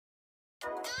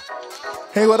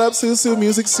Hey, what up, SOUSOU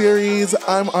Music Series?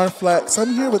 I'm R.Flex.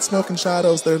 I'm here with Smoke and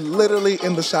Shadows. They're literally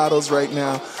in the shadows right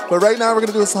now. But right now, we're going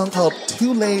to do a song called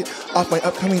Too Late off my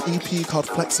upcoming EP called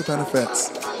Flex of Benefits.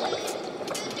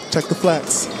 Check the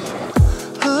flex.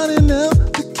 Hot enough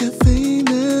to cafe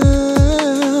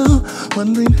now.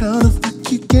 Wondering how the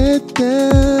fuck you get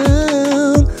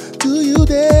down. Do you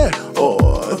dare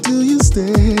or do you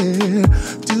stare?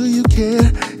 Do you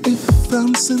care if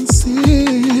I'm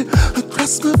sincere?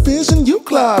 Across my vision you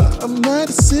clock, on my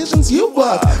decisions you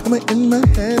walk. Am I in my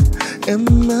head? Am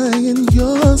I in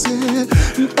yours? Yeah,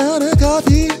 I'm out of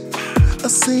coffee, I'll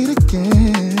say it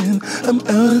again. I'm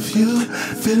out of you,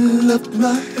 fill up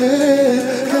my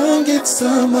head. Come get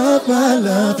some of my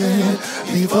loving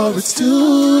before it's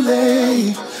too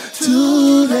late,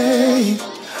 too late.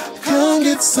 Come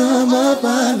get some of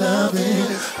my loving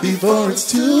before it's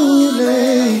too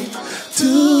late,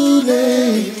 too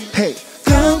late. Hey,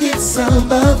 come get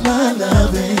some of my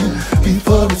loving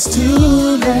before it's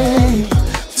too late,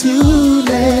 too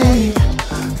late.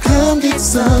 Come get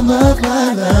some of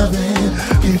my loving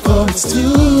before it's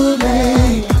too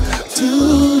late,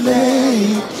 too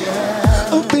late.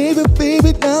 Oh baby,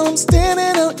 baby, now I'm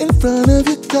standing out in front of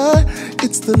your car.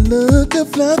 It's the look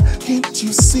of love, can't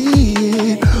you see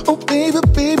it? Oh baby,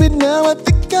 baby, now I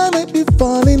think I might be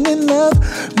falling in love.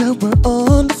 Now we're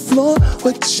on the floor,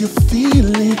 what you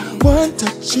feeling? One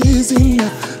touch is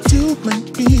enough, two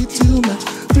might be too much,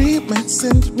 three might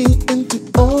send me into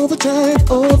overdrive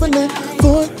overnight.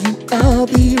 For you I'll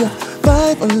be right,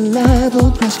 five alive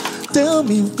or crush. Tell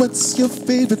me what's your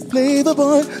favorite flavor,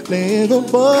 boy, flavor,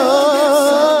 boy.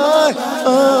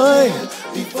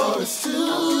 Before it's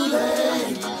too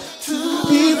late,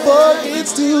 before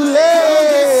it's too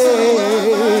late,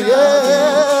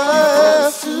 yeah. Before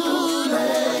it's too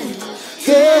late,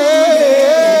 yeah.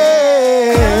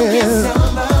 Come get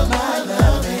some of my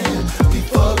loving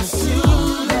before it's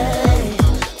too late,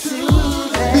 too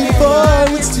late. Before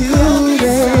it's too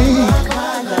late,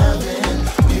 my loving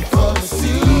before it's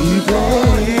too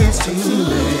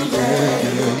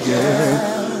late, yeah,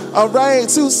 yeah. All right,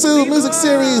 SOUSOU Music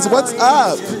Series, what's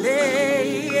up?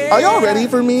 Are y'all ready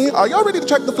for me? Are y'all ready to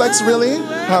check the flex, really?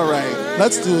 All right,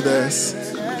 let's do this.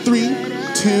 3,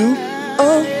 2,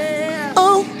 oh,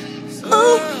 oh,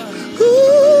 oh,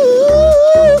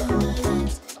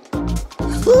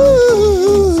 ooh,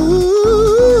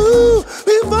 ooh.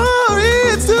 Before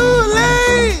it's too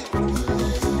late,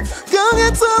 go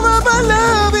get some of my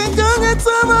loving, go get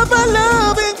some of my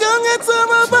loving, go get some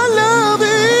of my loving.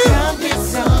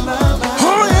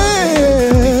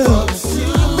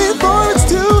 Before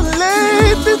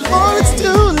it's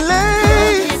too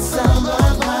late, get some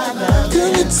of my love,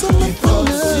 get some of my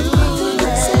love,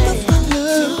 get some of my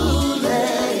love.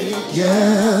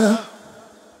 Yeah.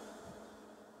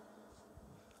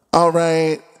 All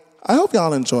right. I hope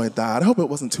y'all enjoyed that. I hope it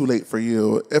wasn't too late for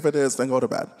you. If it is, then go to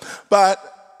bed. But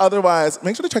otherwise,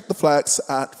 make sure to check the flex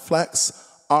at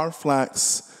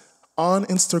R.Flex on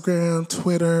Instagram,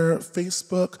 Twitter,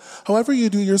 Facebook, however you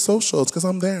do your socials, because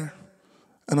I'm there.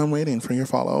 And I'm waiting for your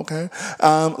follow, okay?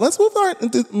 Let's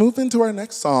move into our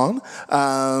next song.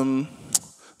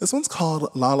 This one's called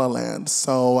La La Land.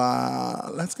 So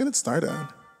let's get it started.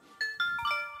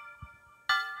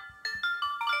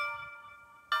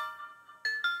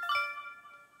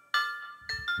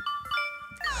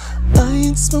 I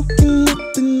ain't smoking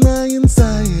nothing, my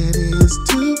anxiety is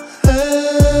too high.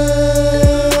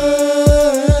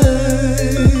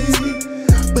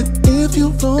 But if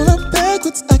you roll up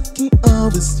backwards, I can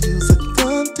always use a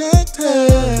contact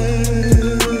high.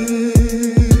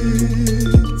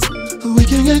 We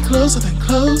can get closer than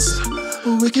close.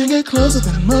 We can get closer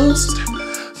than most.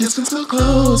 Distance so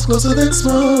close, closer than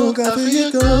smoke. I feel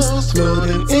your ghost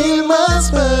floating in my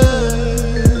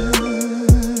spine.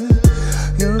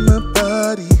 You're my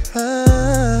body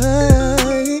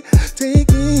high,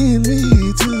 taking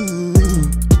me to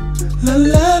la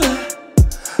la la,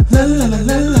 la la la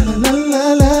la la la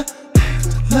la la.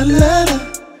 La la la,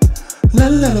 la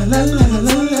la la la la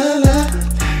la la la,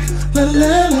 la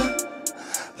la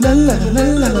la, la la la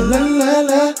la la la la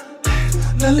la,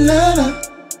 la la la,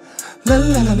 la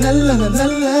la la la la la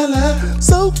la la.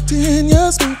 Soaked in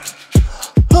your smoke,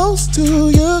 close to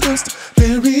your ghost,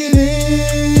 buried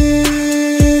in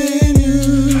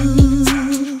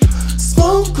you.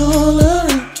 Smoke all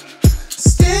around,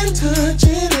 skin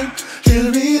touching and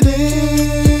buried in.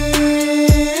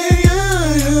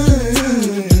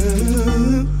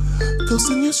 Ghost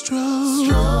in your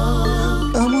stroke,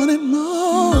 I want it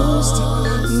most.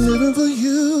 Living for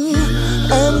you,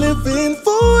 I'm living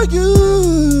for you.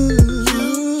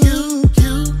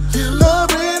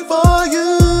 Loving for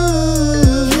you.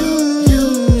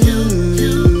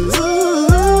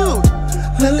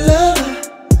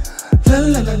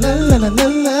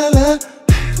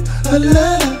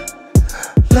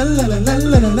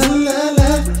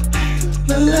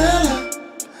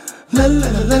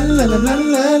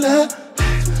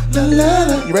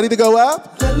 You ready to go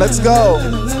up? Let's go.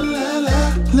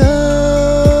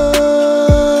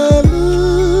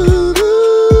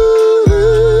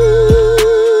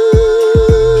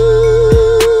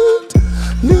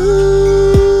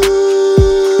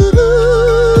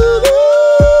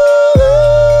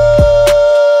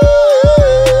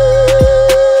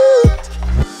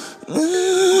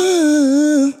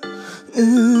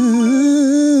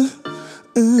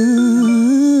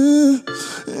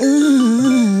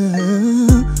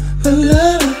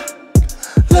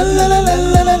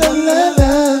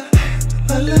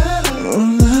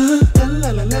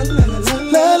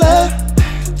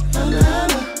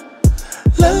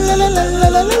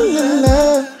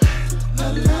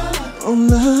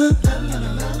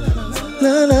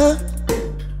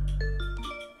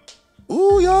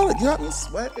 Ooh, y'all got me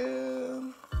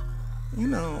sweating. You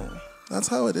know, that's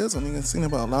how it is when you can sing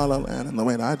about La La Land and the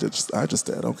way that I just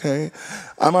did, okay?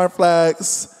 I'm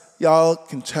R.Flex. Y'all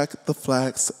can check the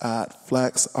flex at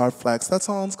Flex, R.Flex. That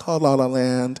song's called La La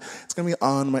Land. It's gonna be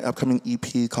on my upcoming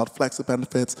EP called Flex with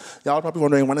Benefits. Y'all are probably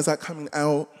wondering, when is that coming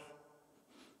out?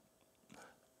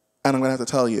 And I'm gonna have to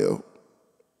tell you,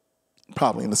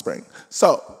 probably in the spring.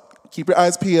 So, keep your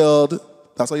eyes peeled.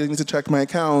 That's why you need to check my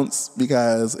accounts,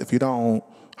 because if you don't,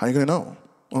 how are you gonna know,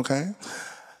 okay?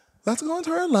 Let's go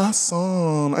into our last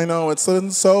song. I know, it's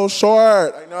been so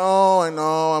short. I know,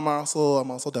 I'm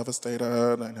also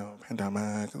devastated. I know,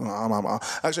 pandemic. I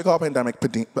actually call pandemic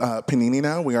panini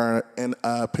now. We are in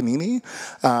a panini.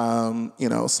 You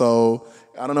know, so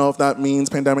I don't know if that means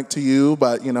pandemic to you,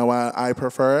 but you know what, I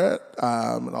prefer it.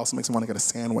 It also makes me want to get a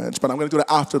sandwich, but I'm gonna do it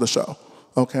after the show,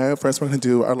 okay? First, we're gonna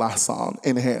do our last song,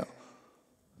 Inhale.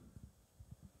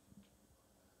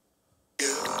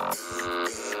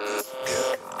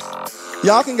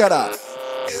 Y'all can get up.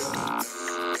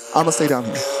 I'm gonna stay down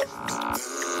here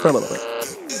for a little bit.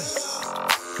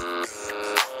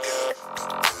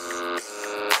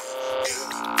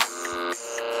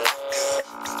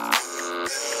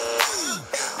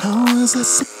 How was I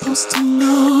supposed to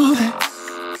know that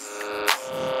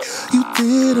you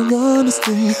didn't want to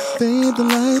stay? Fade the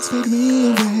lights, fade me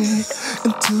away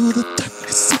into the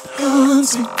darkness. It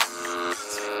haunts me.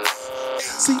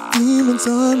 See demons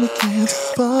on me, can't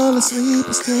fall asleep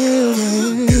or stay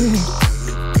away. You,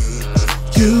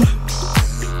 you,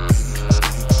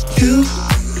 you,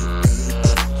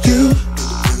 you,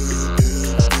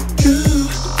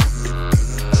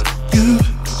 you,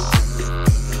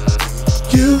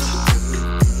 you,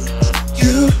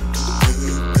 you.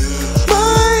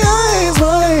 My eyes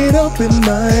wide open,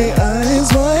 my eyes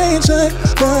wide shut.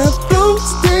 My throat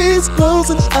stays closed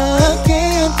and I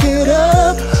can't get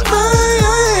up.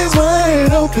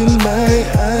 Open my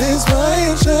eyes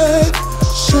wide shut,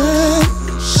 shut,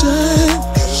 shut,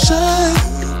 shut.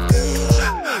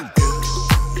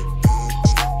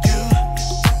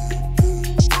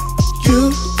 You,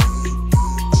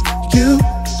 you, you,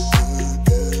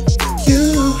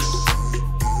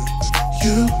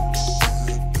 you,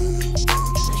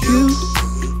 you,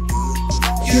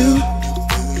 you.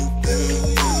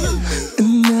 And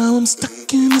now I'm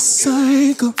stuck in a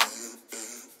cycle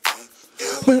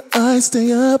where I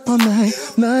stay up all night,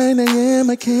 9 a.m.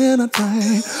 I cannot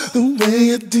die. The way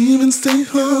a demon stay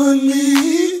on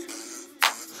me.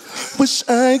 Wish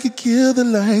I could kill the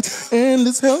lights,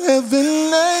 endless hell heaven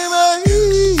I might.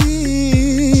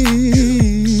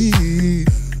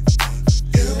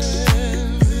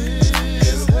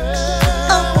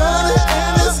 I wanna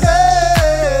end this hell.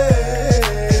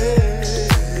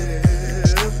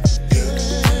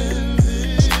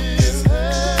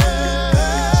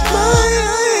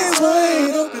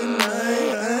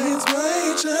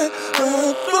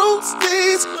 My throat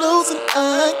stays closed and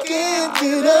I can't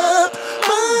get up.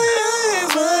 My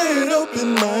eyes wide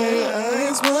open, my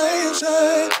eyes wide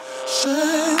shut,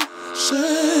 shut,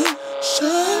 shut,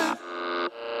 shut.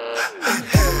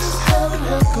 Hell and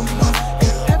hell, come on.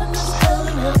 In heaven is hell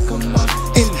and hell, come on.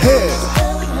 In hell.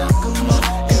 Hell and hell, come on.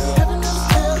 In heaven is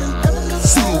hell and heaven is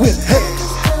see you in hell.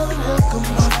 Hell and hell, come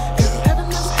on. In heaven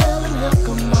is hell and hell,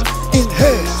 come on. In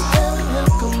hell. Hell and hell,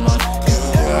 come on. In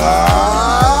hell.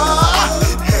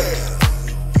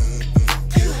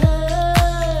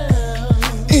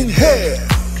 In hell,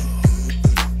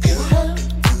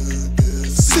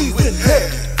 see you in hell.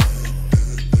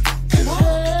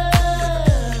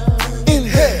 In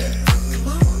hell,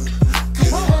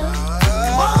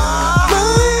 my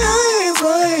eyes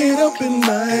wide open,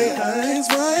 my eyes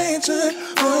wide shut.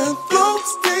 My throat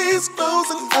stays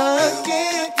closed and I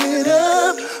can't get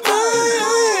up. My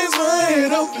eyes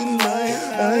wide open, my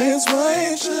eyes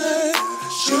wide shut,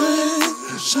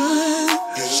 shut, shut.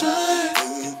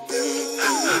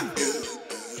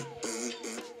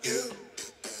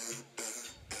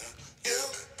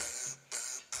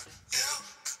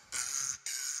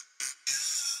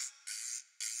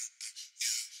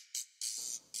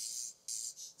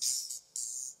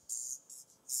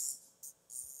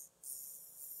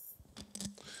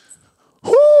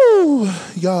 Whoo,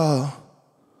 y'all,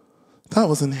 that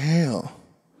was Inhale.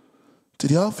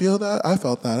 Did y'all feel that? I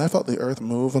felt that. I felt the earth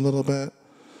move a little bit.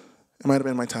 It might have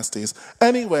been my testes.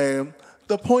 Anyway,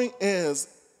 the point is,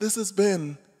 this has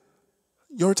been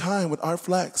your time with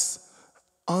R.Flex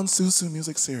on SOUSOU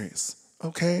Music Series,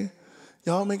 okay?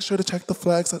 Y'all make sure to check the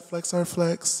flex at Flex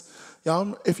R.Flex.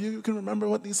 Y'all, if you can remember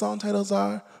what these song titles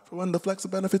are for when the Flex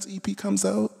of Benefits EP comes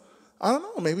out, I don't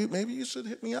know, maybe you should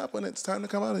hit me up when it's time to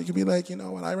come out. You can be like, you know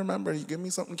what, I remember, you give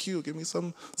me something cute, give me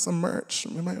some merch.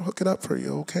 We might hook it up for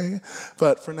you, okay?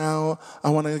 But for now, I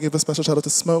want to give a special shout out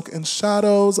to Smoke and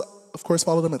Shadows. Of course,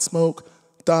 follow them at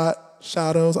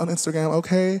smoke.shadows on Instagram,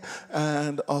 okay?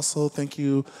 And also, thank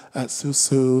you at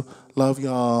SOUSOU. Love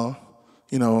y'all.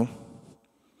 You know,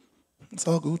 it's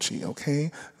all Gucci, okay?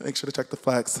 Make sure to check the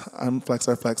flex. I'm Flex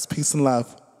R.Flex. Peace and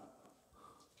love.